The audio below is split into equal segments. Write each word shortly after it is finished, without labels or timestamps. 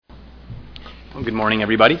Well, good morning,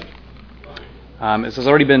 everybody. As has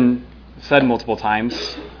already been said multiple times,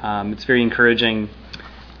 it's very encouraging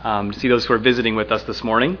to see those who are visiting with us this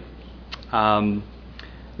morning.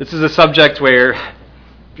 This is a subject where,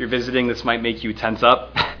 if you're visiting, this might make you tense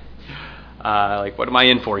up. Like, what am I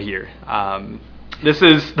in for here? This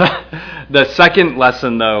is the second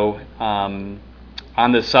lesson, though,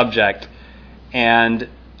 on this subject, and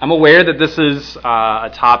I'm aware that this is a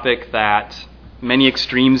topic that many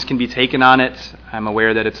extremes can be taken on it. I'm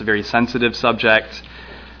aware that it's a very sensitive subject.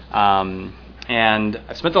 And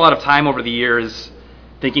I've spent a lot of time over the years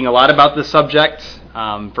thinking a lot about this subject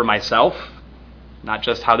for myself, not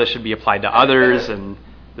just how this should be applied to others. And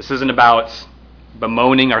this isn't about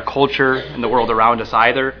bemoaning our culture and the world around us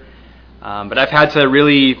either. But I've had to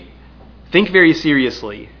really think very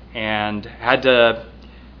seriously and had to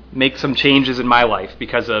make some changes in my life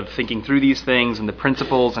because of thinking through these things and the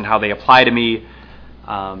principles and how they apply to me.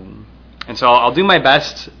 And so I'll do my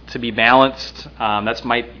best to be balanced. That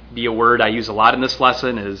might be a word I use a lot in this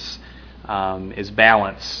lesson is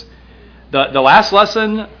balance. The last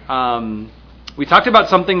lesson, we talked about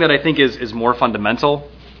something that I think is more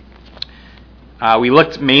fundamental. We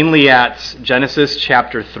looked mainly at Genesis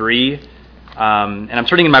chapter 3, and I'm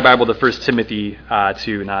turning in my Bible to 1 Timothy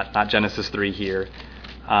 2, not Genesis 3 here.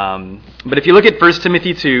 But if you look at 1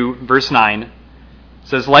 Timothy 2, verse 9, it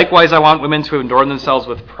says, "Likewise I want women to adorn themselves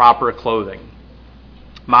with proper clothing,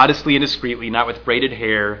 modestly and discreetly, not with braided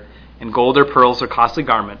hair and gold or pearls or costly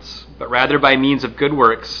garments, but rather by means of good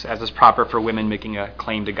works, as is proper for women making a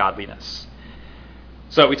claim to godliness."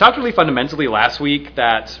 So we talked really fundamentally last week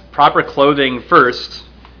that proper clothing first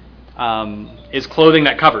is clothing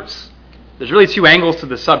that covers. There's really two angles to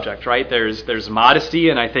this subject, right? There's modesty,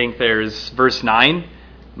 and I think there's verse 9,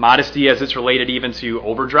 modesty as it's related even to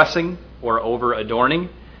overdressing or over-adorning.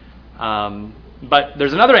 But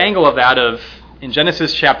there's another angle of that in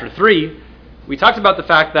Genesis chapter 3, we talked about the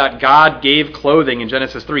fact that God gave clothing in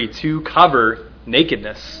Genesis 3 to cover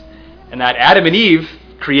nakedness. And that Adam and Eve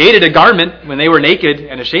created a garment when they were naked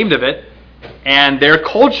and ashamed of it. And their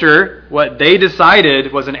culture, what they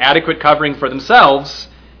decided was an adequate covering for themselves,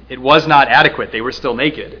 it was not adequate. They were still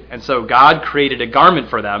naked. And so God created a garment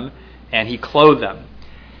for them, and he clothed them.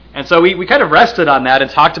 And so we kind of rested on that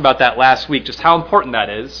and talked about that last week, just how important that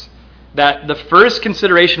is. That the first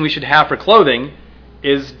consideration we should have for clothing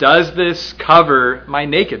is, does this cover my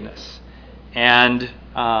nakedness? And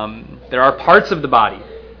there are parts of the body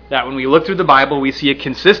that when we look through the Bible, we see a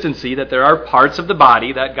consistency that there are parts of the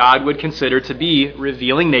body that God would consider to be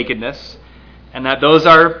revealing nakedness, and that those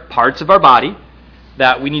are parts of our body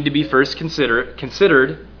that we need to be first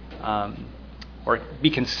considered or be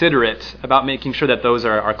considerate about making sure that those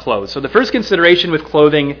are clothed. So the first consideration with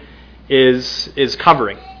clothing is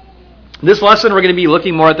covering. This lesson, we're going to be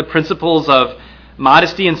looking more at the principles of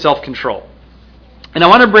modesty and self-control. And I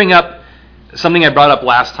want to bring up something I brought up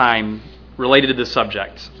last time related to this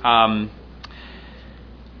subject. I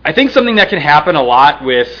think something that can happen a lot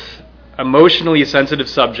with emotionally sensitive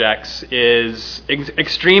subjects is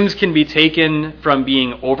extremes can be taken from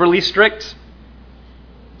being overly strict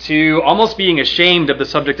to almost being ashamed of the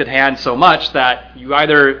subject at hand so much that you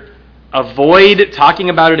either avoid talking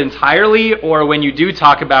about it entirely, or when you do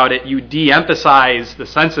talk about it, you de-emphasize the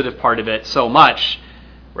sensitive part of it so much,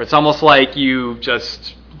 where it's almost like you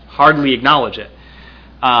just hardly acknowledge it.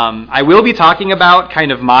 I will be talking about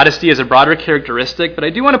kind of modesty as a broader characteristic, but I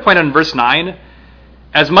do want to point out in verse 9,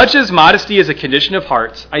 as much as modesty is a condition of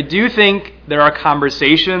heart, I do think there are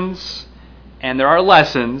conversations and there are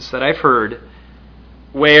lessons that I've heard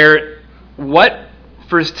where what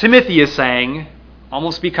 1 Timothy is saying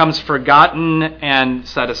almost becomes forgotten and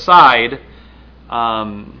set aside,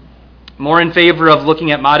 more in favor of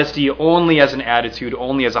looking at modesty only as an attitude,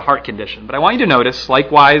 only as a heart condition. But I want you to notice,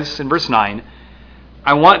 likewise in verse 9,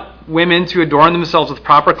 I want women to adorn themselves with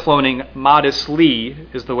proper clothing, modestly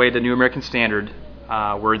is the way the New American Standard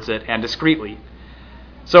words it, and discreetly.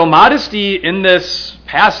 So modesty in this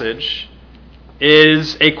passage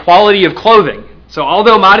is a quality of clothing. So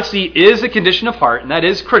although modesty is a condition of heart, and that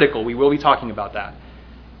is critical, we will be talking about that.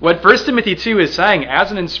 What 1 Timothy 2 is saying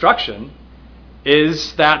as an instruction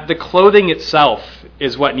is that the clothing itself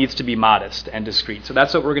is what needs to be modest and discreet. So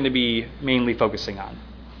that's what we're going to be mainly focusing on.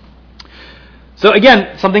 So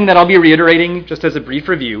again, something that I'll be reiterating just as a brief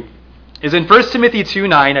review is in 1 Timothy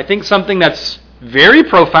 2:9, I think something that's very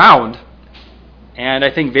profound and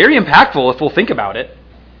I think very impactful if we'll think about it,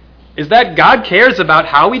 is that God cares about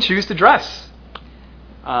how we choose to dress.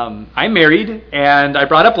 I'm married, and I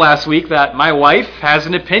brought up last week that my wife has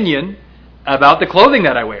an opinion about the clothing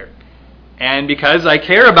that I wear. And because I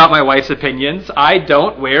care about my wife's opinions, I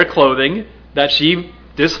don't wear clothing that she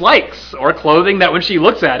dislikes, or clothing that when she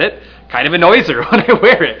looks at it kind of annoys her when I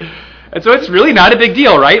wear it. And so it's really not a big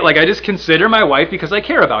deal, right? Like, I just consider my wife because I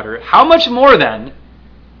care about her. How much more then,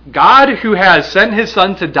 God who has sent his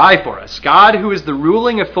Son to die for us, God who is the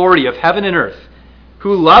ruling authority of heaven and earth,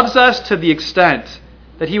 who loves us to the extent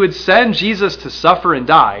that he would send Jesus to suffer and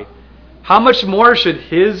die, how much more should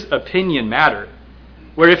his opinion matter?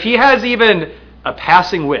 Where if he has even a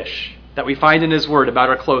passing wish that we find in his word about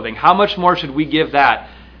our clothing, how much more should we give that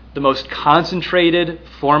the most concentrated,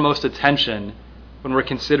 foremost attention when we're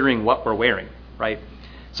considering what we're wearing, right?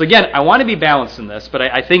 So again, I want to be balanced in this, but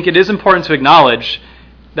I think it is important to acknowledge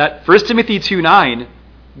that 1 Timothy 2:9,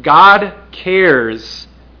 God cares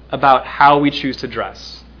about how we choose to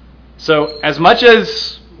dress. So as much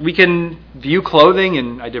as we can view clothing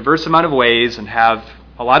in a diverse amount of ways and have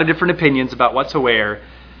a lot of different opinions about what to wear,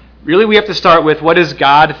 really we have to start with, what does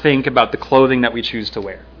God think about the clothing that we choose to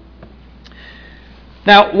wear?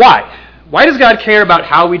 Now, why? Why does God care about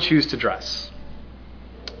how we choose to dress?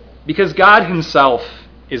 Because God himself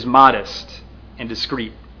is modest and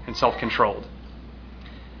discreet and self-controlled.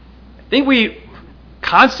 I think we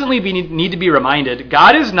constantly need to be reminded,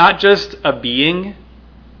 God is not just a being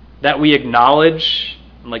that we acknowledge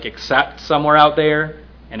and accept somewhere out there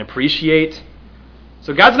and appreciate.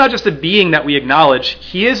 So God's not just a being that we acknowledge.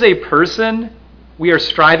 He is a person we are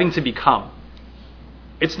striving to become.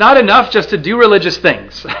 It's not enough just to do religious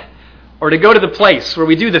things or to go to the place where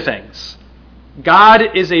we do the things.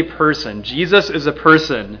 God is a person. Jesus is a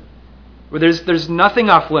person where there's nothing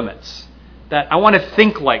off limits. That I want to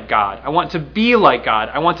think like God. I want to be like God.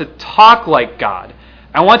 I want to talk like God.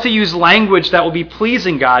 I want to use language that will be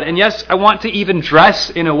pleasing God. And yes, I want to even dress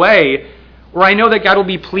in a way where I know that God will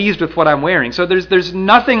be pleased with what I'm wearing. So there's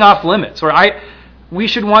nothing off limits. We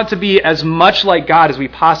should want to be as much like God as we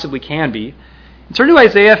possibly can be. Turn to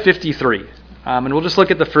Isaiah 53, and we'll just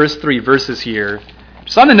look at the first 3 verses here.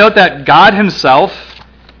 Just on the note that God himself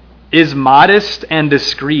is modest and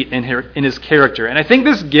discreet in his character. And I think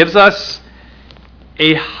this gives us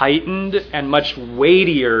a heightened and much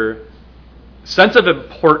weightier sense of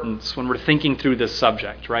importance when we're thinking through this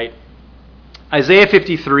subject, right? Isaiah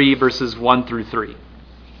 53, verses 1 through 3.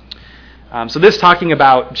 So this talking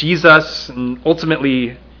about Jesus and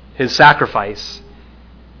ultimately his sacrifice.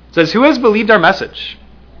 It says, "Who has believed our message?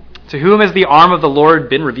 To whom has the arm of the Lord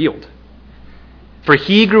been revealed? For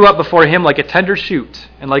he grew up before him like a tender shoot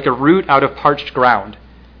and like a root out of parched ground.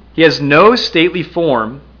 He has no stately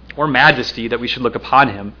form or majesty that we should look upon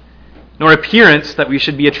him, nor appearance that we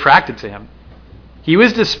should be attracted to him. He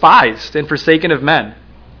was despised and forsaken of men,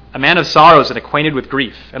 a man of sorrows and acquainted with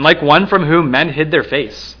grief, and like one from whom men hid their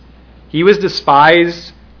face. He was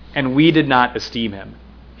despised, and we did not esteem him."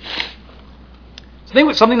 So I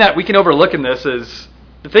think something that we can overlook in this is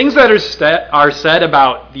the things that are said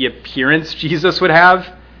about the appearance Jesus would have.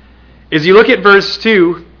 Is you look at verse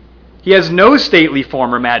 2, he has no stately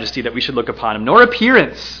form or majesty that we should look upon him, nor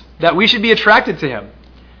appearance that we should be attracted to him.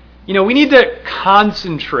 We need to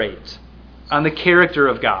concentrate on the character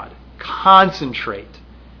of God. Concentrate.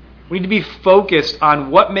 We need to be focused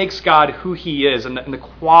on what makes God who he is and the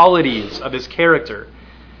qualities of his character.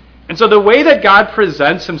 And so the way that God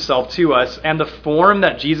presents himself to us and the form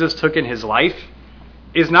that Jesus took in his life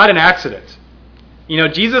is not an accident.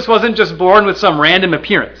 Jesus wasn't just born with some random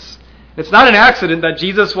appearance. It's not an accident that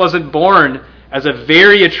Jesus wasn't born as a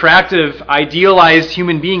very attractive, idealized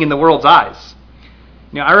human being in the world's eyes.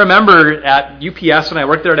 I remember at UPS when I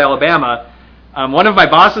worked there at Alabama, one of my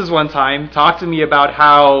bosses one time talked to me about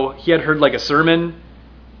how he had heard a sermon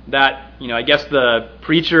that, I guess the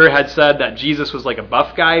preacher had said that Jesus was like a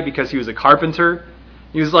buff guy because he was a carpenter.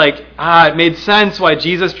 He was like, it made sense why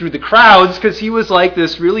Jesus drew the crowds because he was like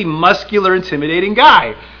this really muscular, intimidating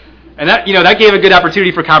guy. And that, that gave a good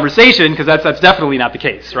opportunity for conversation because that's definitely not the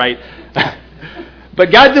case, right?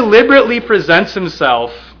 But God deliberately presents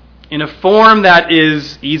himself in a form that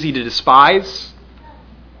is easy to despise,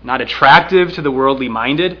 not attractive to the worldly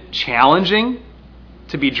minded, challenging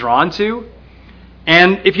to be drawn to.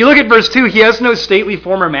 And if you look at verse 2, he has no stately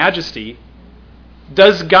form or majesty.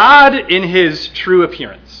 Does God in his true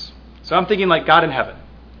appearance, so I'm thinking like God in heaven,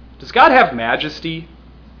 does God have majesty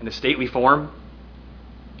in a stately form?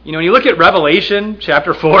 When you look at Revelation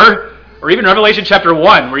chapter 4, or even Revelation chapter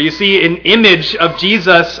 1, where you see an image of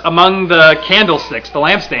Jesus among the candlesticks, the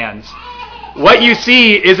lampstands, what you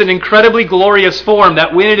see is an incredibly glorious form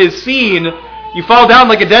that when it is seen, you fall down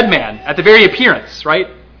like a dead man at the very appearance, right?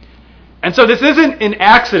 And so this isn't an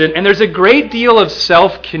accident, and there's a great deal of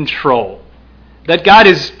self-control that God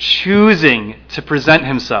is choosing to present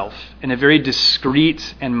himself in a very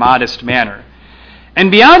discreet and modest manner. And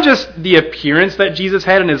beyond just the appearance that Jesus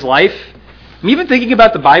had in his life, I'm even thinking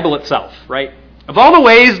about the Bible itself, right? Of all the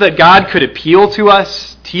ways that God could appeal to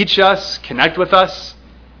us, teach us, connect with us,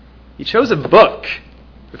 he chose a book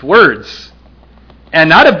with words. And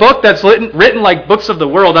not a book that's written like books of the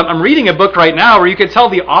world. I'm reading a book right now where you could tell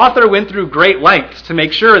the author went through great lengths to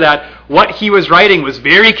make sure that what he was writing was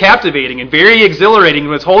very captivating and very exhilarating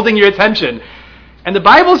and was holding your attention. And the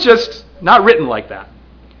Bible's just not written like that.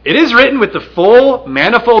 It is written with the full,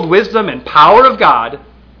 manifold wisdom and power of God,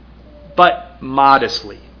 but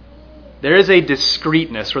modestly. There is a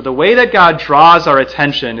discreetness where the way that God draws our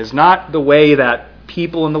attention is not the way that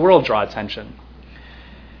people in the world draw attention.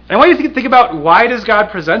 And I want you to think about, why does God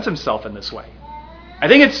present himself in this way? I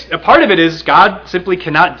think a part of it is God simply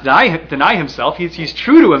cannot deny himself. He's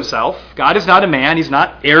true to himself. God is not a man. He's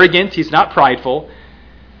not arrogant. He's not prideful.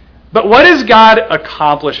 But what does God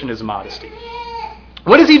accomplish in his modesty?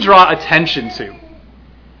 What does he draw attention to?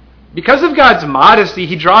 Because of God's modesty,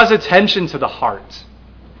 he draws attention to the heart,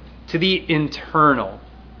 to the internal,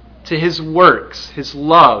 to his works, his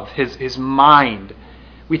love, his mind.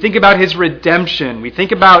 We think about his redemption. We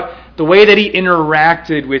think about the way that he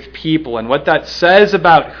interacted with people and what that says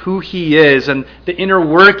about who he is and the inner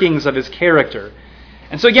workings of his character.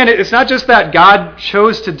 And so again, it's not just that God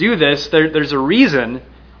chose to do this. There's a reason,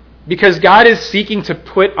 because God is seeking to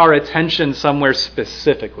put our attention somewhere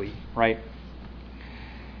specifically, right?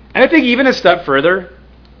 And I think even a step further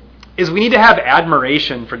is we need to have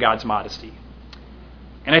admiration for God's modesty.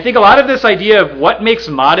 And I think a lot of this idea of what makes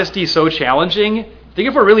modesty so challenging, I think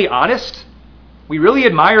if we're really honest, we really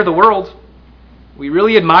admire the world. We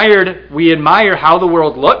admire how the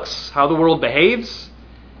world looks, how the world behaves.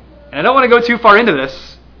 And I don't want to go too far into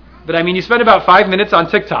this, but I mean, you spend about 5 minutes on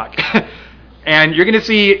TikTok, and you're going to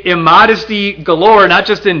see immodesty galore, not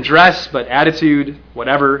just in dress, but attitude,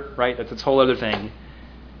 whatever, right? That's its whole other thing.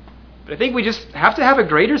 But I think we just have to have a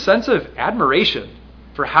greater sense of admiration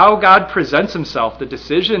for how God presents himself, the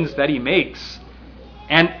decisions that he makes.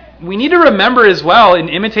 And we need to remember as well, in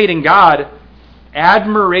imitating God,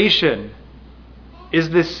 admiration is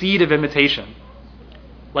the seed of imitation.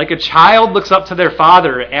 Like a child looks up to their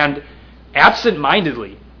father and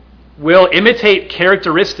absent-mindedly will imitate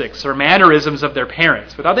characteristics or mannerisms of their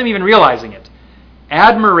parents without them even realizing it.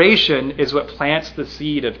 Admiration is what plants the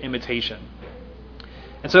seed of imitation.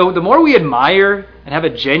 And so the more we admire and have a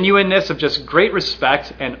genuineness of just great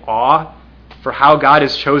respect and awe for how God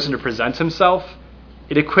has chosen to present himself,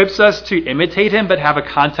 it equips us to imitate him but have a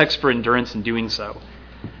context for endurance in doing so.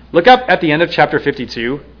 Look up at the end of chapter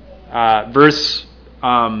 52, verse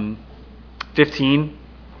 15.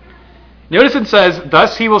 Notice it says,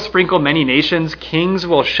 "Thus he will sprinkle many nations, kings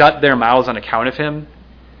will shut their mouths on account of him."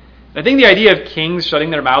 I think the idea of kings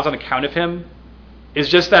shutting their mouths on account of him is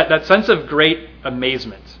just that sense of great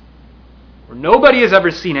amazement, where nobody has ever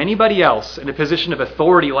seen anybody else in a position of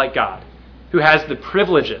authority like God, who has the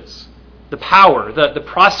privileges, the power, the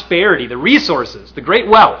prosperity, the resources, the great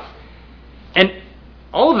wealth, and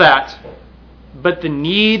all of that, but the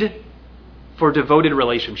need for devoted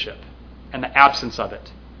relationship and the absence of it.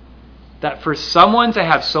 That for someone to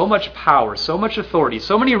have so much power, so much authority,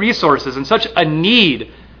 so many resources, and such a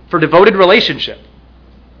need for devoted relationship,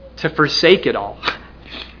 to forsake it all,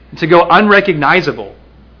 to go unrecognizable,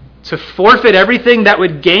 to forfeit everything that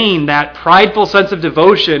would gain that prideful sense of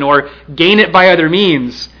devotion or gain it by other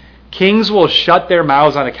means, kings will shut their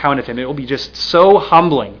mouths on account of him. It will be just so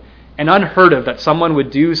humbling and unheard of that someone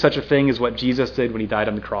would do such a thing as what Jesus did when he died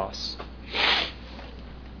on the cross.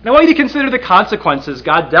 And I want you to consider the consequences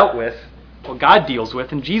God deals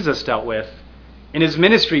with and Jesus dealt with in his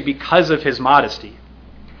ministry because of his modesty.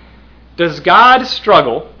 Does God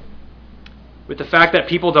struggle with the fact that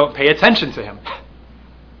people don't pay attention to him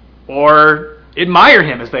or admire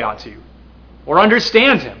him as they ought to or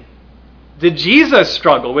understand him? Did Jesus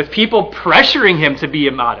struggle with people pressuring him to be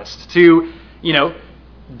immodest, to,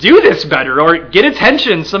 do this better or get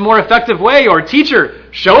attention some more effective way, or teacher,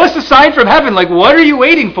 show us a sign from heaven, like what are you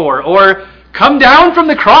waiting for? Or come down from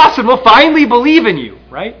the cross and we'll finally believe in you,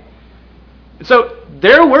 right? So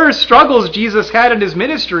there were struggles Jesus had in his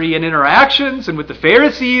ministry and interactions and with the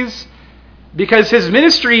Pharisees, because his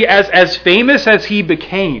ministry, as famous as he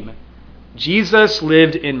became, Jesus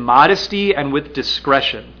lived in modesty and with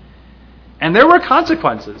discretion. And there were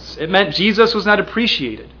consequences. It meant Jesus was not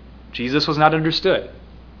appreciated. Jesus was not understood.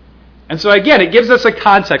 And so again, it gives us a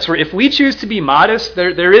context where if we choose to be modest,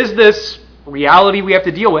 there is this reality we have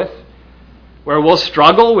to deal with, where we'll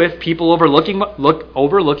struggle with people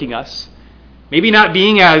overlooking us, maybe not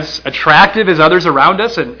being as attractive as others around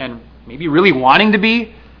us, and maybe really wanting to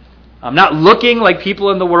be, not looking like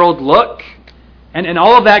people in the world look, And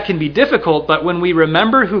all of that can be difficult, but when we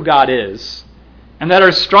remember who God is, and that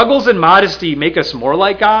our struggles in modesty make us more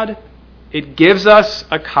like God, it gives us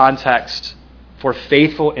a context for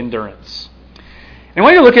faithful endurance. And I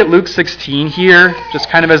want you to look at Luke 16 here, just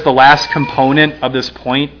kind of as the last component of this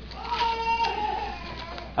point.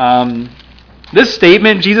 This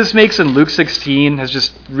statement Jesus makes in Luke 16 has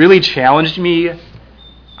just really challenged me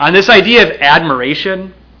on this idea of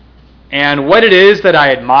admiration and what it is that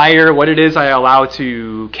I admire, what it is I allow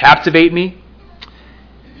to captivate me.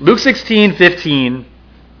 Luke 16:15.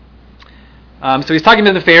 So he's talking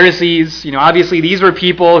to the Pharisees. Obviously these were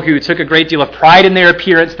people who took a great deal of pride in their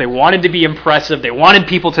appearance. They wanted to be impressive. They wanted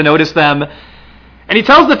people to notice them. And he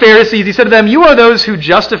tells the Pharisees, he said to them, "You are those who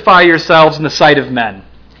justify yourselves in the sight of men.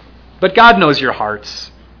 But God knows your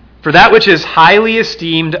hearts. For that which is highly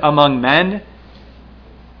esteemed among men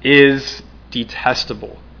is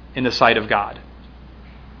detestable in the sight of God."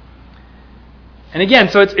 And again,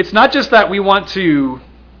 so it's not just that we want to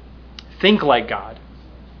think like God.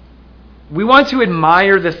 We want to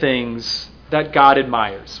admire the things that God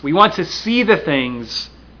admires. We want to see the things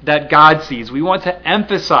that God sees. We want to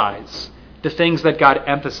emphasize the things that God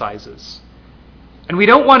emphasizes. And we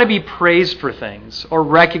don't want to be praised for things or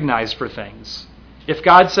recognized for things. If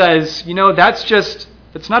God says,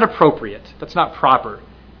 that's not appropriate, that's not proper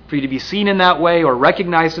for you to be seen in that way or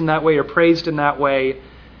recognized in that way or praised in that way.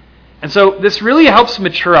 And so this really helps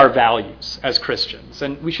mature our values as Christians.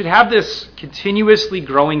 And we should have this continuously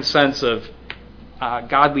growing sense of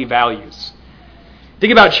godly values.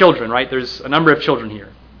 Think about children, right? There's a number of children here.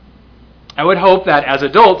 I would hope that as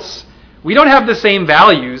adults, we don't have the same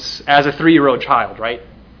values as a 3-year-old child, right?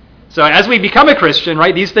 So as we become a Christian,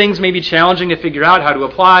 right, these things may be challenging to figure out how to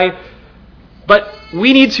apply, but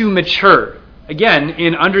we need to mature, again,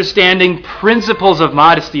 in understanding principles of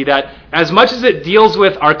modesty, that as much as it deals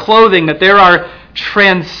with our clothing, that there are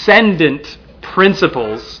transcendent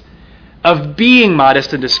principles of being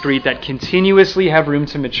modest and discreet that continuously have room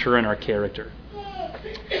to mature in our character.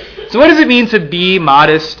 So what does it mean to be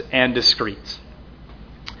modest and discreet?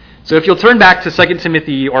 So if you'll turn back to 2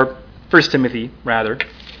 Timothy, or 1 Timothy, rather,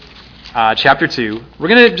 chapter 2, we're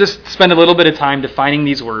going to just spend a little bit of time defining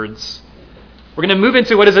these words. We're going to move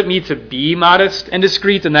into what does it mean to be modest and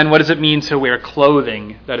discreet, and then what does it mean to wear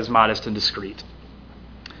clothing that is modest and discreet.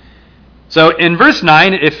 So in verse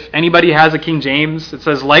 9, if anybody has a King James, it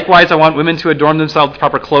says, "Likewise I want women to adorn themselves with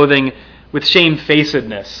proper clothing with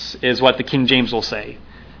shamefacedness," is what the King James will say,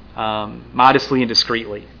 modestly and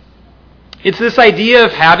discreetly. It's this idea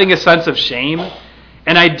of having a sense of shame,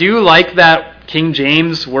 and I do like that King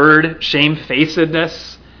James word,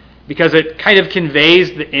 shamefacedness, because it kind of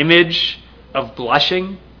conveys the image of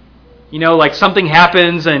blushing. Like something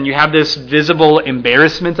happens and you have this visible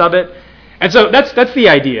embarrassment of it. And so that's the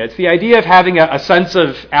idea. It's the idea of having a sense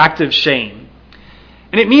of active shame.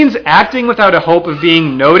 And it means acting without a hope of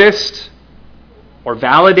being noticed or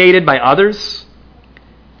validated by others.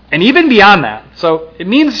 And even beyond that. So it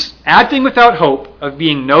means acting without hope of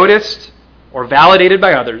being noticed or validated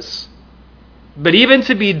by others, but even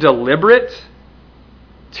to be deliberate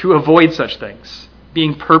to avoid such things,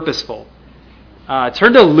 being purposeful.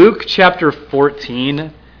 Turn to Luke chapter 14.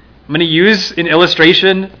 I'm going to use an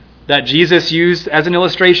illustration that Jesus used as an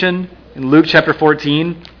illustration in Luke chapter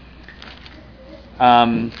 14.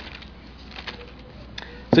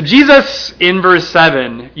 So Jesus, in verse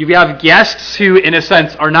 7, you have guests who, in a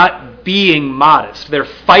sense, are not being modest. They're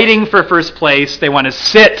fighting for first place. They want to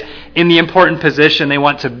sit in the important position. They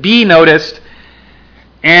want to be noticed.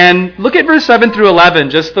 And look at verse 7 through 11,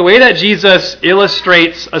 just the way that Jesus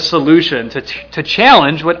illustrates a solution to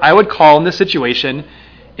challenge what I would call in this situation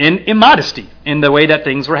in immodesty in the way that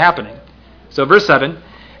things were happening. So verse 7,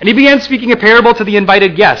 "And he began speaking a parable to the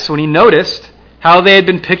invited guests when he noticed how they had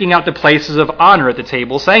been picking out the places of honor at the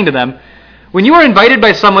table, saying to them, 'When you are invited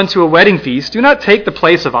by someone to a wedding feast, do not take the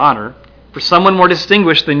place of honor, for someone more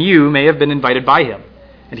distinguished than you may have been invited by him.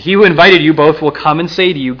 And he who invited you both will come and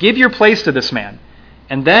say to you, "Give your place to this man."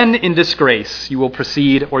 And then in disgrace you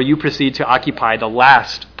proceed to occupy the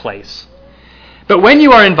last place. But when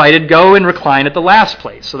you are invited, go and recline at the last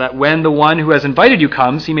place, so that when the one who has invited you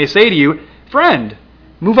comes, he may say to you, "Friend,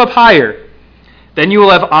 move up higher." Then you will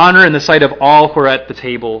have honor in the sight of all who are at the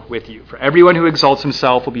table with you. For everyone who exalts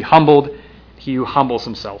himself will be humbled. He who humbles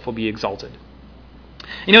himself will be exalted.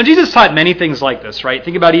 Jesus taught many things like this, right?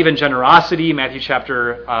 Think about even generosity, Matthew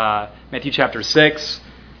chapter 6.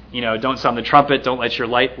 Don't sound the trumpet. Don't let your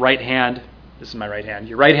right hand, this is my right hand,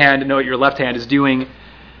 your right hand know what your left hand is doing.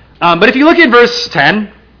 But if you look at verse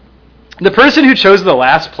 10, the person who chose the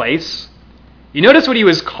last place, you notice what he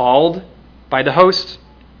was called by the host?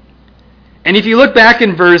 And if you look back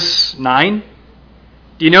in verse 9,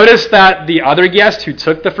 do you notice that the other guest who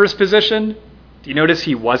took the first position, do you notice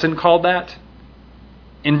he wasn't called that?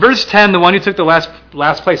 In verse 10, the one who took the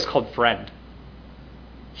last place is called friend.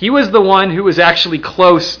 He was the one who was actually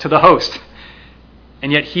close to the host,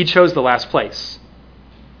 and yet he chose the last place.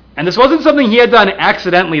 And this wasn't something he had done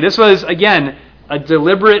accidentally. This was, again, a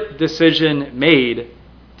deliberate decision made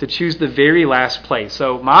to choose the very last place.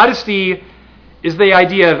 So modesty is the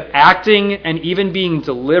idea of acting and even being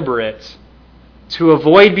deliberate to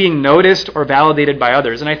avoid being noticed or validated by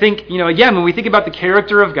others. And I think, again, when we think about the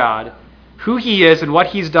character of God, who he is and what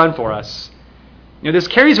he's done for us, this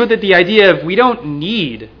carries with it the idea of we don't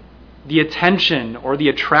need the attention or the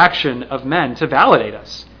attraction of men to validate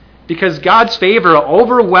us, because God's favor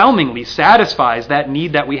overwhelmingly satisfies that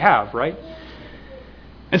need that we have, right?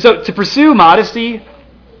 And so to pursue modesty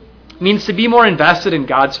means to be more invested in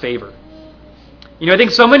God's favor. I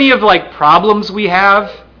think so many of problems we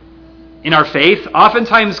have in our faith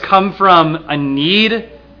oftentimes come from a need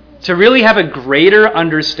to really have a greater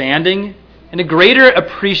understanding and a greater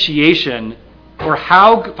appreciation for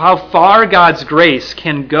how far God's grace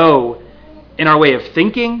can go in our way of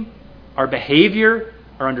thinking, our behavior,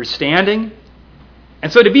 our understanding.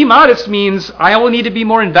 And so to be modest means I will need to be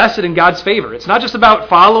more invested in God's favor. It's not just about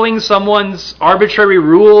following someone's arbitrary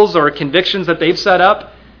rules or convictions that they've set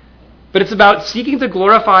up, but it's about seeking to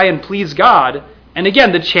glorify and please God. And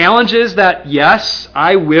again, the challenge is that, yes,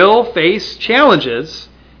 I will face challenges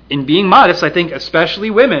in being modest. I think especially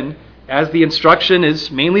women, as the instruction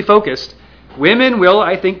is mainly focused, women will,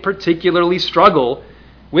 I think, particularly struggle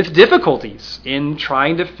with difficulties in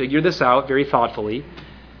trying to figure this out very thoughtfully.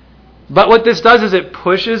 But what this does is it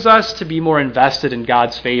pushes us to be more invested in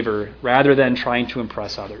God's favor rather than trying to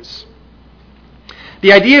impress others.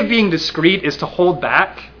 The idea of being discreet is to hold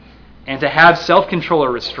back and to have self-control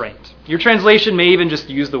or restraint. Your translation may even just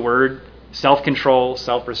use the word self-control,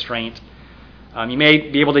 self-restraint. You may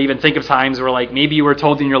be able to even think of times where maybe you were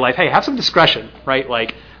told in your life, hey, have some discretion, right?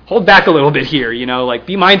 Hold back a little bit here,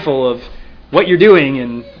 be mindful of what you're doing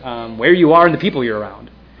and where you are and the people you're around.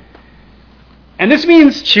 And this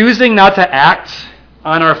means choosing not to act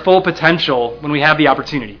on our full potential when we have the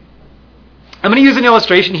opportunity. I'm going to use an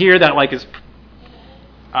illustration here that is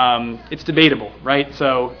it's debatable, right?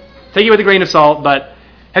 So take it with a grain of salt, but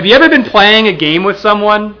have you ever been playing a game with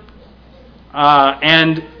someone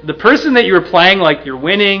and the person that you were playing, you're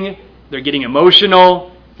winning, they're getting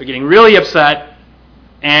emotional, they're getting really upset,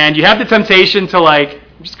 and you have the temptation to I'm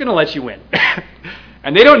just going to let you win.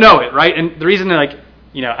 And they don't know it, right? And the reason I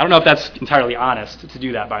don't know if that's entirely honest to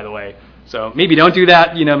do that, by the way. So maybe don't do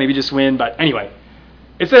that, maybe just win. But anyway,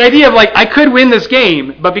 it's the idea of I could win this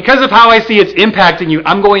game, but because of how I see it's impacting you,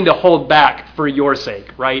 I'm going to hold back for your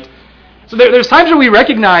sake, right? So there's times where we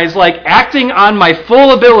recognize acting on my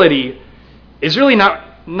full ability is really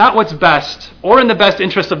not what's best or in the best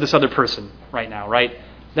interest of this other person right now, right?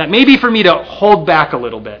 That maybe for me to hold back a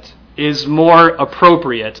little bit is more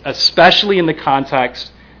appropriate, especially in the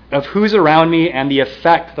context of who's around me and the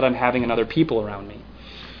effect that I'm having on other people around me.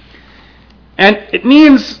 And it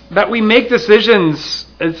means that we make decisions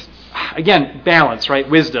as, again, balance, right?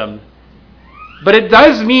 Wisdom. But it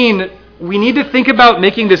does mean we need to think about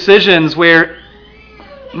making decisions where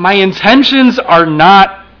my intentions are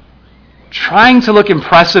not trying to look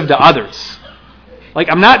impressive to others.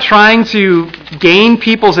 I'm not trying to gain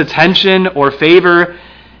people's attention or favor.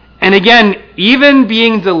 And again, even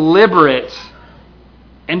being deliberate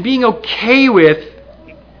and being okay with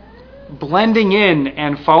blending in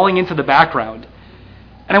and falling into the background.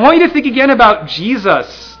 And I want you to think again about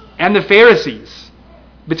Jesus and the Pharisees.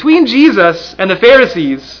 Between Jesus and the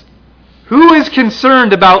Pharisees, who is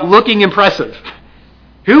concerned about looking impressive?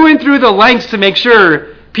 Who went through the lengths to make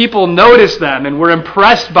sure people noticed them and were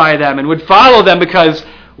impressed by them and would follow them because,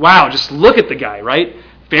 wow, just look at the guy, right?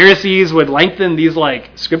 Pharisees would lengthen these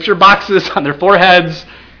scripture boxes on their foreheads.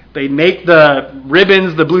 They'd make the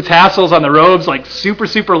ribbons, the blue tassels on the robes super,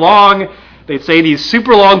 super long. They'd say these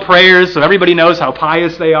super long prayers so everybody knows how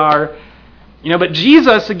pious they are. But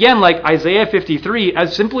Jesus, again, Isaiah 53,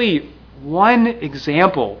 as simply one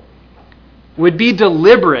example, would be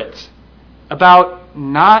deliberate about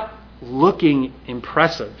not looking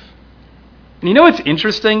impressive. And what's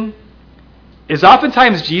interesting is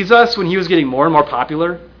oftentimes Jesus, when he was getting more and more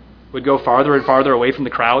popular, would go farther and farther away from the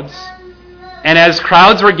crowds. And as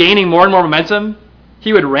crowds were gaining more and more momentum,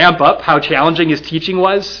 he would ramp up how challenging his teaching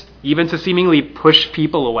was, even to seemingly push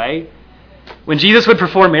people away. When Jesus would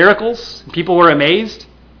perform miracles, and people were amazed,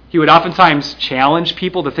 he would oftentimes challenge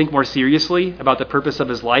people to think more seriously about the purpose of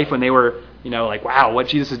his life when they were, wow, what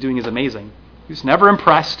Jesus is doing is amazing. who's never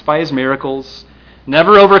impressed by his miracles,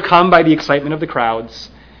 never overcome by the excitement of the crowds,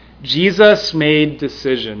 Jesus made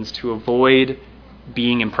decisions to avoid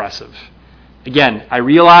being impressive. Again, I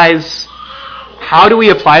realize, how do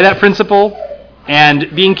we apply that principle?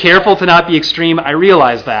 And being careful to not be extreme, I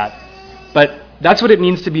realize that. But that's what it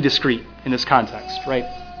means to be discreet in this context, right?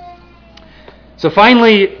 So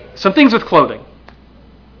finally, some things with clothing.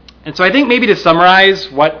 And so I think maybe to summarize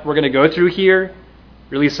what we're going to go through here,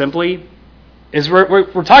 really simply, is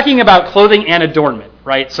we're talking about clothing and adornment,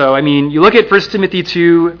 right? So, I mean, you look at 1 Timothy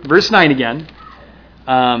 2, verse 9 again,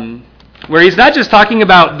 where he's not just talking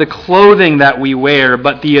about the clothing that we wear,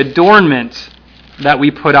 but the adornment that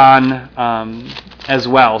we put on as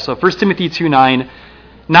well. So 1 Timothy 2:9,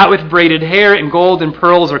 not with braided hair and gold and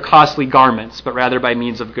pearls or costly garments, but rather by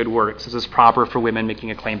means of good works, as is proper for women making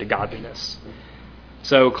a claim to godliness.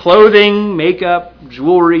 So clothing, makeup,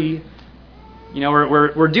 jewelry,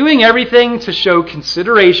 we're doing everything to show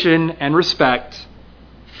consideration and respect,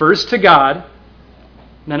 first to God,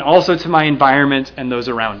 and then also to my environment and those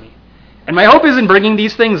around me. And my hope is in bringing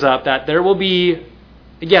these things up that there will be,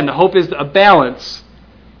 again, the hope is a balance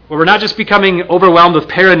where we're not just becoming overwhelmed with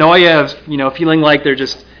paranoia of, feeling like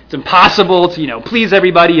it's impossible to, please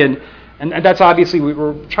everybody. And that's obviously,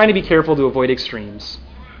 we're trying to be careful to avoid extremes.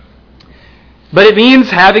 But it means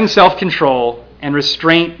having self-control and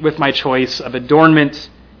restraint with my choice of adornment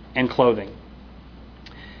and clothing.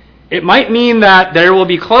 It might mean that there will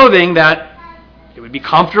be clothing that it would be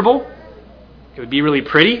comfortable, it would be really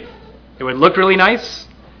pretty, it would look really nice.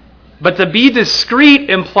 But to be discreet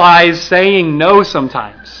implies saying no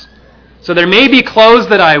sometimes. So there may be clothes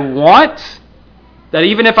that I want, that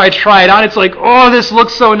even if I try it on, it's like, oh, this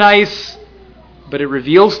looks so nice, but it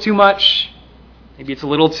reveals too much. Maybe it's a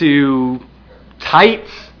little too tight.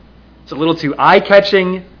 It's a little too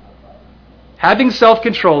eye-catching. Having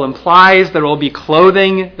self-control implies there will be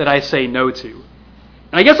clothing that I say no to.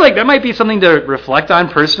 And I guess that might be something to reflect on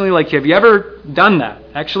personally. Have you ever done that?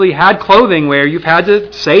 Actually had clothing where you've had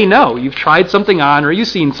to say no. You've tried something on or you've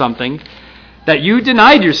seen something that you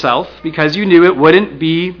denied yourself because you knew it wouldn't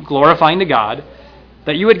be glorifying to God,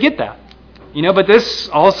 that you would get that. But this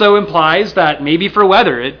also implies that maybe for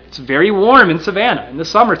weather, it's very warm in Savannah in the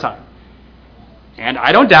summertime. And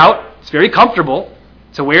I don't doubt it's very comfortable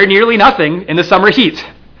to wear nearly nothing in the summer heat.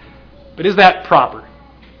 But is that proper?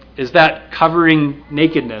 Is that covering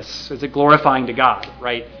nakedness? Is it glorifying to God,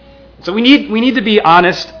 right? So we need to be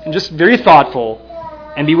honest and just very thoughtful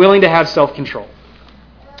and be willing to have self-control.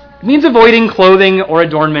 It means avoiding clothing or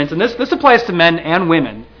adornment, and this applies to men and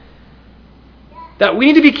women, that we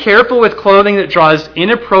need to be careful with clothing that draws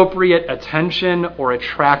inappropriate attention or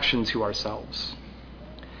attraction to ourselves.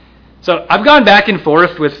 So I've gone back and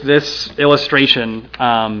forth with this illustration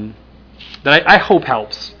that I hope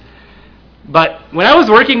helps. But when I was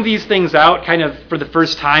working these things out kind of for the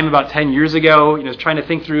first time about 10 years ago, trying to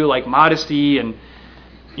think through modesty and,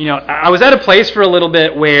 I was at a place for a little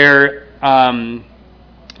bit where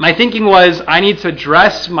my thinking was I need to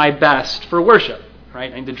dress my best for worship,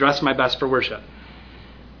 right? I need to dress my best for worship.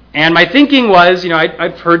 And my thinking was,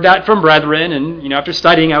 I've heard that from brethren, and, after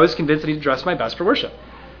studying, I was convinced I need to dress my best for worship.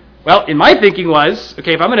 Well, in my thinking was,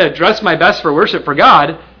 okay, if I'm going to dress my best for worship for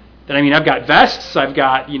God, then I've got vests, I've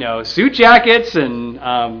got, suit jackets, and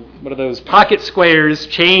what are those, pocket squares,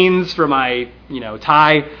 chains for my,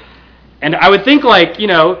 tie. And I would think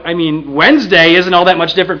Wednesday isn't all that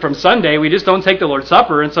much different from Sunday. We just don't take the Lord's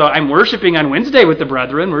Supper. And so I'm worshiping on Wednesday with the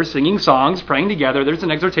brethren. We're singing songs, praying together. There's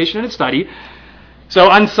an exhortation and a study.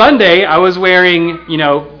 So on Sunday, I was wearing,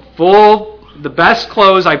 the best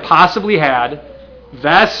clothes I possibly had.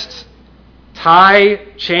 Vest, tie,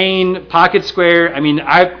 chain, pocket square.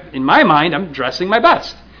 In my mind, I'm dressing my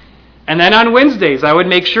best. And then on Wednesdays, I would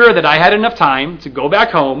make sure that I had enough time to go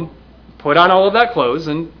back home, put on all of that clothes,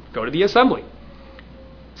 and go to the assembly.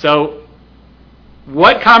 So,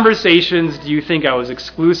 what conversations do you think I was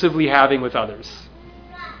exclusively having with others?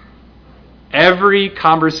 Every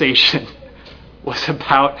conversation was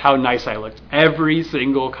about how nice I looked. Every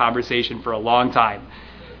single conversation for a long time.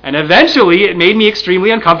 And eventually, it made me extremely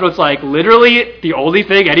uncomfortable. It's literally the only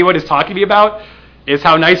thing anyone is talking to me about is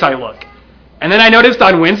how nice I look. And then I noticed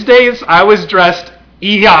on Wednesdays, I was dressed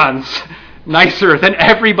eons nicer than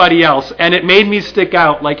everybody else. And it made me stick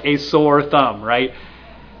out like a sore thumb, right?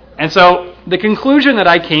 And so the conclusion that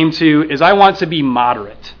I came to is I want to be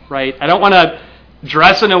moderate, right? I don't want to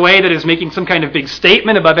dress in a way that is making some kind of big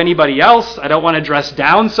statement above anybody else. I don't want to dress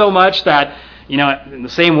down so much that in the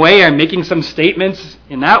same way, I'm making some statements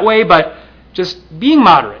in that way, but just being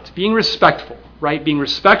moderate, being respectful, right? Being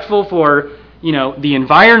respectful for, the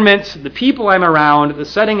environment, the people I'm around, the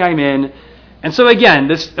setting I'm in, And so again,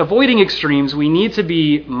 this avoiding extremes, we need to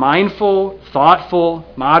be mindful, thoughtful,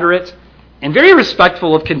 moderate, and very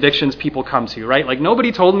respectful of convictions people come to, right? Like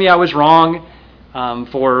nobody told me I was wrong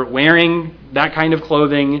for wearing that kind of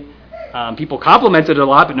clothing. People complimented it a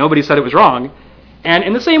lot, but nobody said it was wrong. And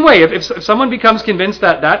in the same way, if someone becomes convinced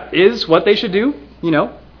that that is what they should do,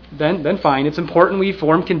 then fine. It's important we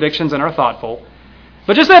form convictions and are thoughtful.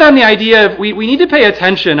 But just that on the idea of we need to pay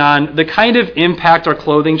attention on the kind of impact our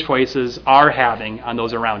clothing choices are having on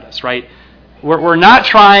those around us, right? We're not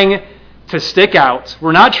trying to stick out.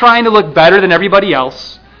 We're not trying to look better than everybody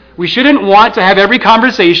else. We shouldn't want to have every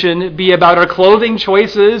conversation be about our clothing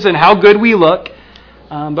choices and how good we look.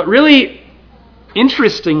 But really,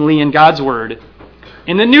 interestingly in God's Word,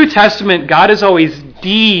 in the New Testament, God is always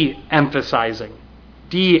de-emphasizing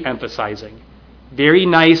very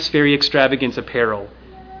nice, very extravagant apparel.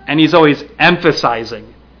 And he's always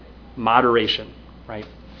emphasizing moderation, right?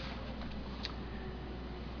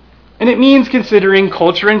 And it means considering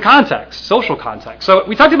culture and context, social context. So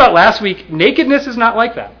we talked about last week, nakedness is not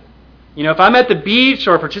like that. If I'm at the beach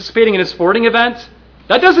or participating in a sporting event,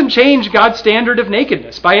 that doesn't change God's standard of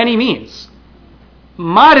nakedness by any means.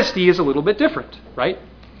 Modesty is a little bit different, right?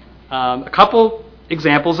 A couple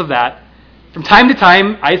examples of that. From time to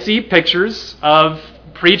time, I see pictures of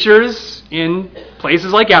preachers in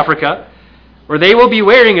places like Africa where they will be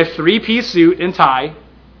wearing a 3-piece suit and tie,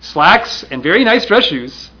 slacks, and very nice dress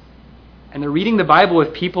shoes, and they're reading the Bible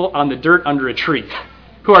with people on the dirt under a tree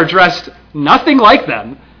who are dressed nothing like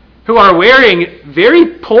them, who are wearing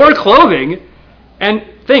very poor clothing, and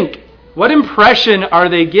think, what impression are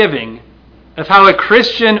they giving of how a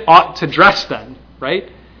Christian ought to dress then,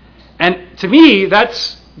 right? And to me,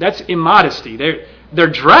 that's immodesty. They're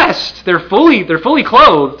dressed, they're fully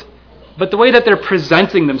clothed, but the way that they're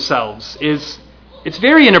presenting themselves it's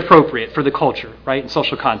very inappropriate for the culture, right, in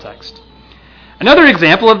social context. Another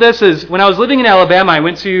example of this is when I was living in Alabama, I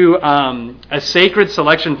went to a Sacred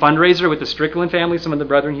Selection fundraiser with the Strickland family. Some of the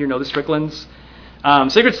brethren here know the Stricklands.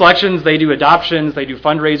 Sacred Selections, they do adoptions, they do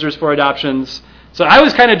fundraisers for adoptions. So I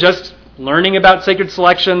was kind of just learning about Sacred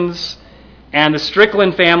Selections. And the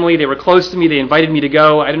Strickland family, they were close to me. They invited me to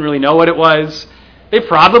go. I didn't really know what it was. They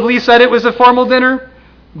probably said it was a formal dinner.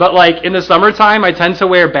 But like in the summertime, I tend to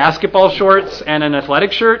wear basketball shorts and an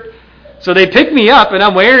athletic shirt. So they picked me up, and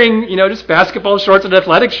I'm wearing, just basketball shorts and an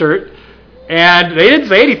athletic shirt. And they didn't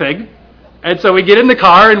say anything. And so we get in the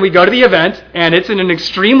car, and we go to the event. And it's in an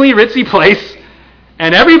extremely ritzy place.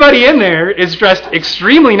 And everybody in there is dressed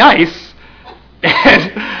extremely nice.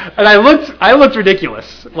 And I looked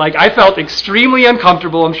ridiculous. Like, I felt extremely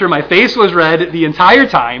uncomfortable. I'm sure my face was red the entire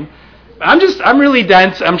time. I'm really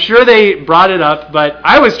dense. I'm sure they brought it up, but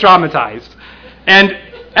I was traumatized. And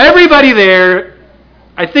everybody there,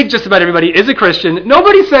 I think just about everybody, is a Christian.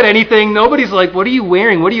 Nobody said anything. Nobody's like, what are you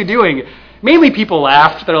wearing? What are you doing? Mainly people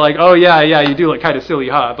laughed. They're like, oh, yeah, you do look kind of silly,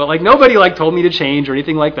 huh? But like nobody like told me to change or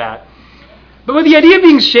anything like that. But with the idea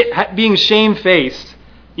of being shamefaced,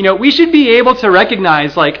 we should be able to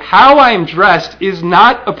recognize, like, how I'm dressed is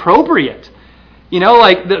not appropriate.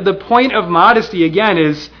 Like, the point of modesty, again,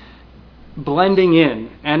 is blending in.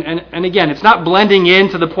 And again, it's not blending in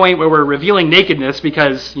to the point where we're revealing nakedness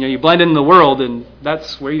because, you blend in the world and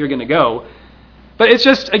that's where you're going to go. But it's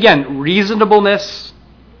just, again, reasonableness,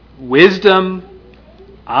 wisdom,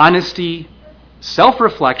 honesty,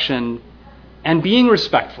 self-reflection, and being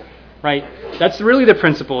respectful, right? That's really the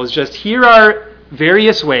principle, is just here are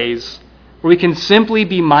various ways where we can simply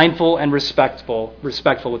be mindful and respectful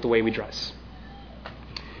with the way we dress.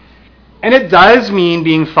 And it does mean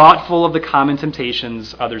being thoughtful of the common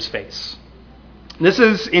temptations others face. This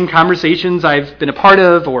is in conversations I've been a part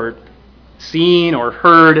of or seen or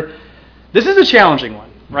heard. This is a challenging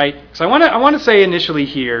one, right? So I want to say initially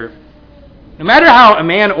here, no matter how a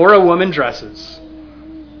man or a woman dresses,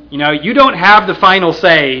 you don't have the final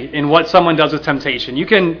say in what someone does with temptation. You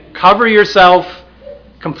can cover yourself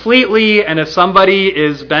completely, and if somebody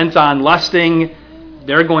is bent on lusting,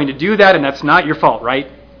 they're going to do that, and that's not your fault,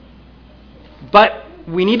 right? But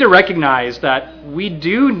we need to recognize that we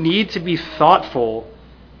do need to be thoughtful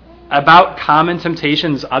about common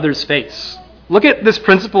temptations others face. Look at this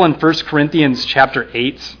principle in 1 Corinthians chapter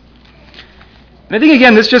 8. And I think,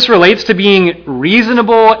 again, this just relates to being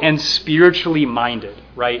reasonable and spiritually minded,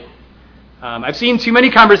 right? I've seen too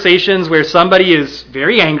many conversations where somebody is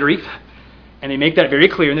very angry, and they make that very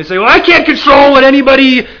clear, and they say, well, I can't control what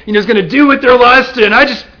anybody is going to do with their lust, and I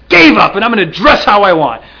just gave up, and I'm going to dress how I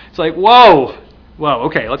want. It's like, whoa,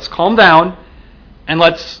 okay, let's calm down, and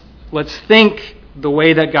let's think the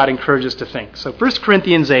way that God encourages us to think. So 1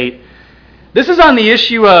 Corinthians 8, this is on the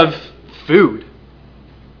issue of food.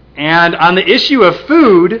 And on the issue of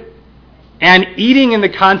food and eating in the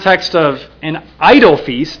context of an idol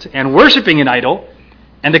feast and worshiping an idol,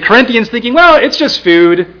 and the Corinthians thinking, well, it's just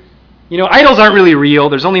food. Idols aren't really real.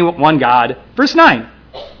 There's only one God. Verse 9.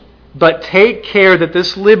 But take care that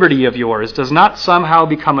this liberty of yours does not somehow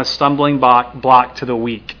become a stumbling block to the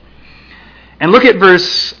weak. And look at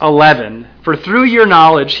verse 11. For through your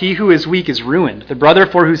knowledge, he who is weak is ruined, the brother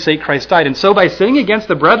for whose sake Christ died. And so by sinning against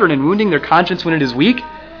the brethren and wounding their conscience when it is weak,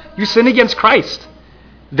 you sin against Christ.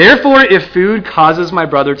 Therefore, if food causes my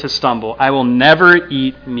brother to stumble, I will never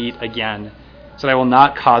eat meat again, so that I will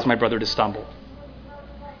not cause my brother to stumble.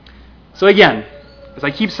 So again, as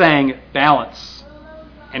I keep saying, balance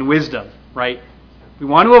and wisdom, right? We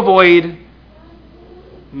want to avoid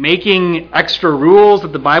making extra rules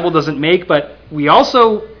that the Bible doesn't make, but we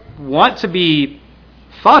also want to be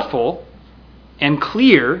thoughtful and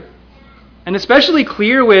clear, and especially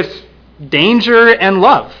clear with danger and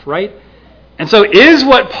love, right? And so is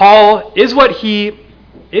what Paul is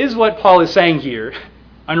saying here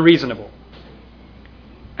unreasonable?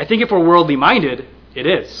 I think if we're worldly minded, it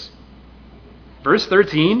is. Verse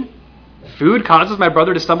 13, food causes my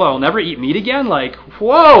brother to stumble, I will never eat meat again? Like,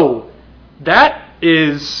 whoa, that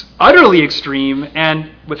is utterly extreme,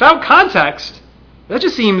 and without context, that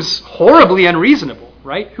just seems horribly unreasonable,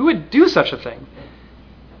 right? Who would do such a thing?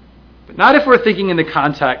 But not if we're thinking in the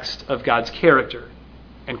context of God's character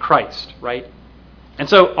and Christ, right? And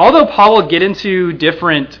so, although Paul will get into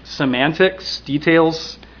different semantics,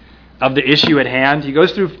 details of the issue at hand, he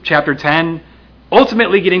goes through chapter 10,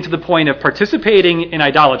 ultimately getting to the point of participating in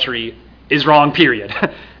idolatry is wrong, period.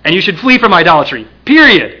 And you should flee from idolatry,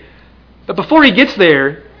 period. But before he gets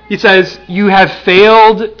there, he says, you have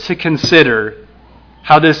failed to consider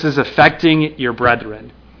how this is affecting your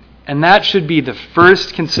brethren. And that should be the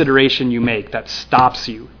first consideration you make that stops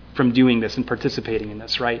you from doing this and participating in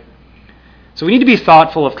this, right? So we need to be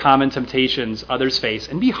thoughtful of common temptations others face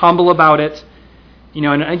and be humble about it.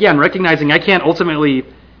 And again, recognizing I can't ultimately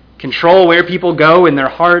control where people go in their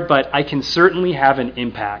heart, but I can certainly have an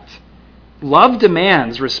impact. Love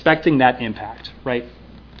demands respecting that impact, right?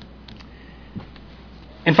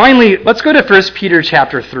 And finally, let's go to 1 Peter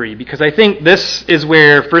chapter 3, because I think this is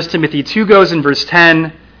where 1 Timothy 2 goes in verse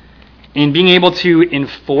 10, in being able to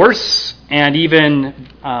enforce and even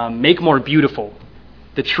make more beautiful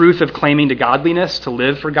the truth of claiming to godliness, to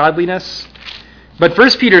live for godliness. But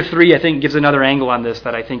 1 Peter 3, I think, gives another angle on this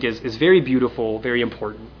that I think is very beautiful, very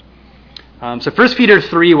important. So 1 Peter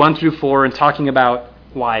 3, 1 through 4, and talking about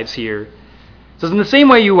wives here, says, in the same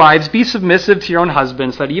way, you wives, be submissive to your own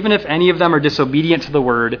husbands, that even if any of them are disobedient to the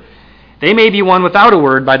word, they may be won without a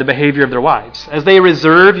word by the behavior of their wives, as they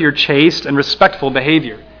reserve your chaste and respectful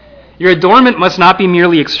behavior. Your adornment must not be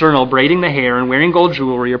merely external, braiding the hair and wearing gold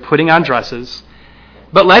jewelry or putting on dresses,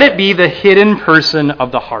 but let it be the hidden person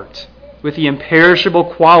of the heart, with the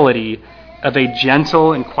imperishable quality of a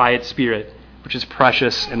gentle and quiet spirit, which is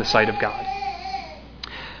precious in the sight of God.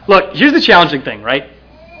 Look, here's the challenging thing, right?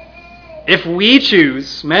 If we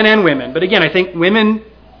choose, men and women, but again, I think women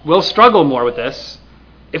will struggle more with this.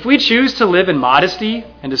 If we choose to live in modesty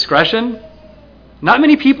and discretion, not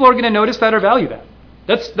many people are going to notice that or value that.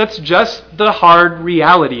 That's just the hard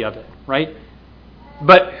reality of it, right?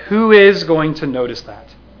 But who is going to notice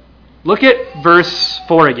that? Look at verse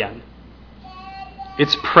 4 again.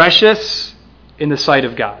 It's precious in the sight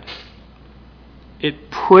of God.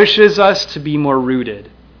 It pushes us to be more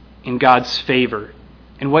rooted in God's favor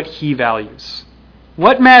and what he values.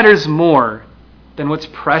 What matters more than what's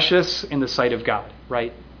precious in the sight of God,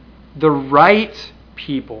 right? The right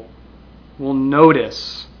people will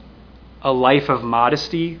notice a life of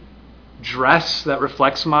modesty, dress that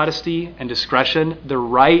reflects modesty and discretion. The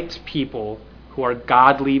right people who are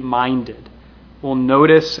godly minded will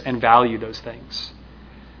notice and value those things.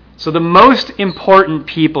 So the most important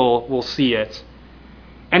people will see it.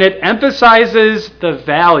 And it emphasizes the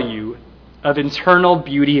value of internal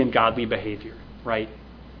beauty and godly behavior, right?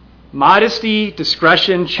 Modesty,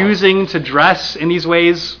 discretion, choosing to dress in these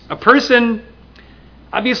ways. A person,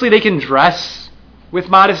 obviously they can dress with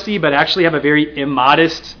modesty, but actually have a very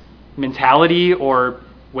immodest mentality or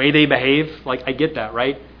way they behave. Like, I get that,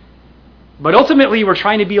 right? But ultimately, we're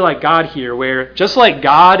trying to be like God here, where just like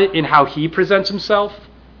God in how he presents himself,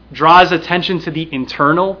 draws attention to the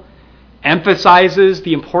internal, emphasizes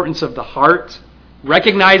the importance of the heart,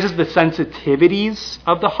 recognizes the sensitivities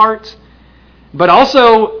of the heart, but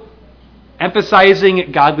also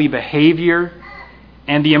emphasizing godly behavior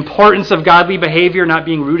and the importance of godly behavior not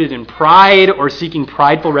being rooted in pride or seeking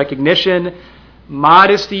prideful recognition.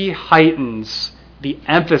 Modesty heightens the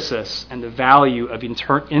emphasis and the value of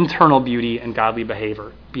internal beauty and godly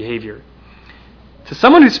behavior. To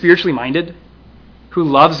someone who's spiritually minded, who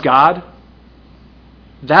loves God,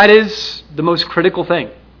 that is the most critical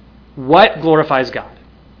thing. What glorifies God?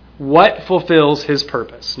 What fulfills his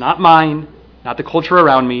purpose? Not mine, not the culture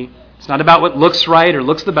around me. It's not about what looks right or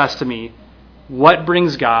looks the best to me. What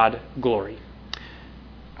brings God glory?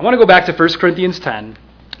 I want to go back to 1 Corinthians 10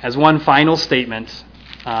 as one final statement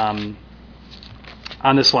on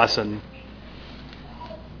this lesson.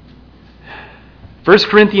 1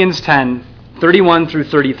 Corinthians 10, 31 through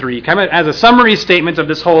 33, kind of as a summary statement of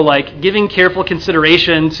this whole giving careful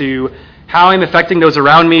consideration to how I'm affecting those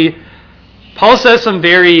around me. Paul says some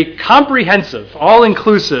very comprehensive,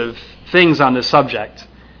 all-inclusive things on this subject.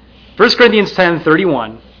 1 Corinthians 10,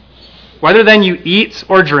 31, whether then you eat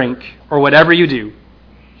or drink or whatever you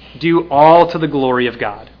do all to the glory of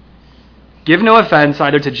God. Give no offense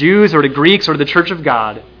either to Jews or to Greeks or to the church of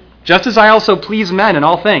God, just as I also please men in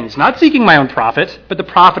all things, not seeking my own profit, but the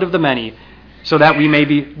profit of the many, so that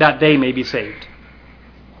they may be saved.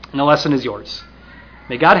 And the lesson is yours.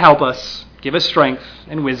 May God help us, give us strength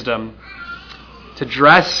and wisdom to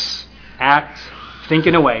dress, act, think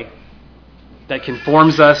in a way that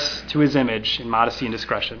conforms us to his image in modesty and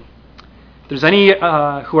discretion. If there's any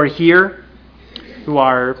who are here who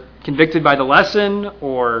are convicted by the lesson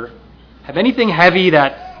or have anything heavy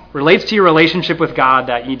that relates to your relationship with God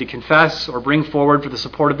that you need to confess or bring forward for the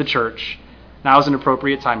support of the church, now is an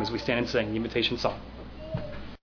appropriate time as we stand and sing the invitation song.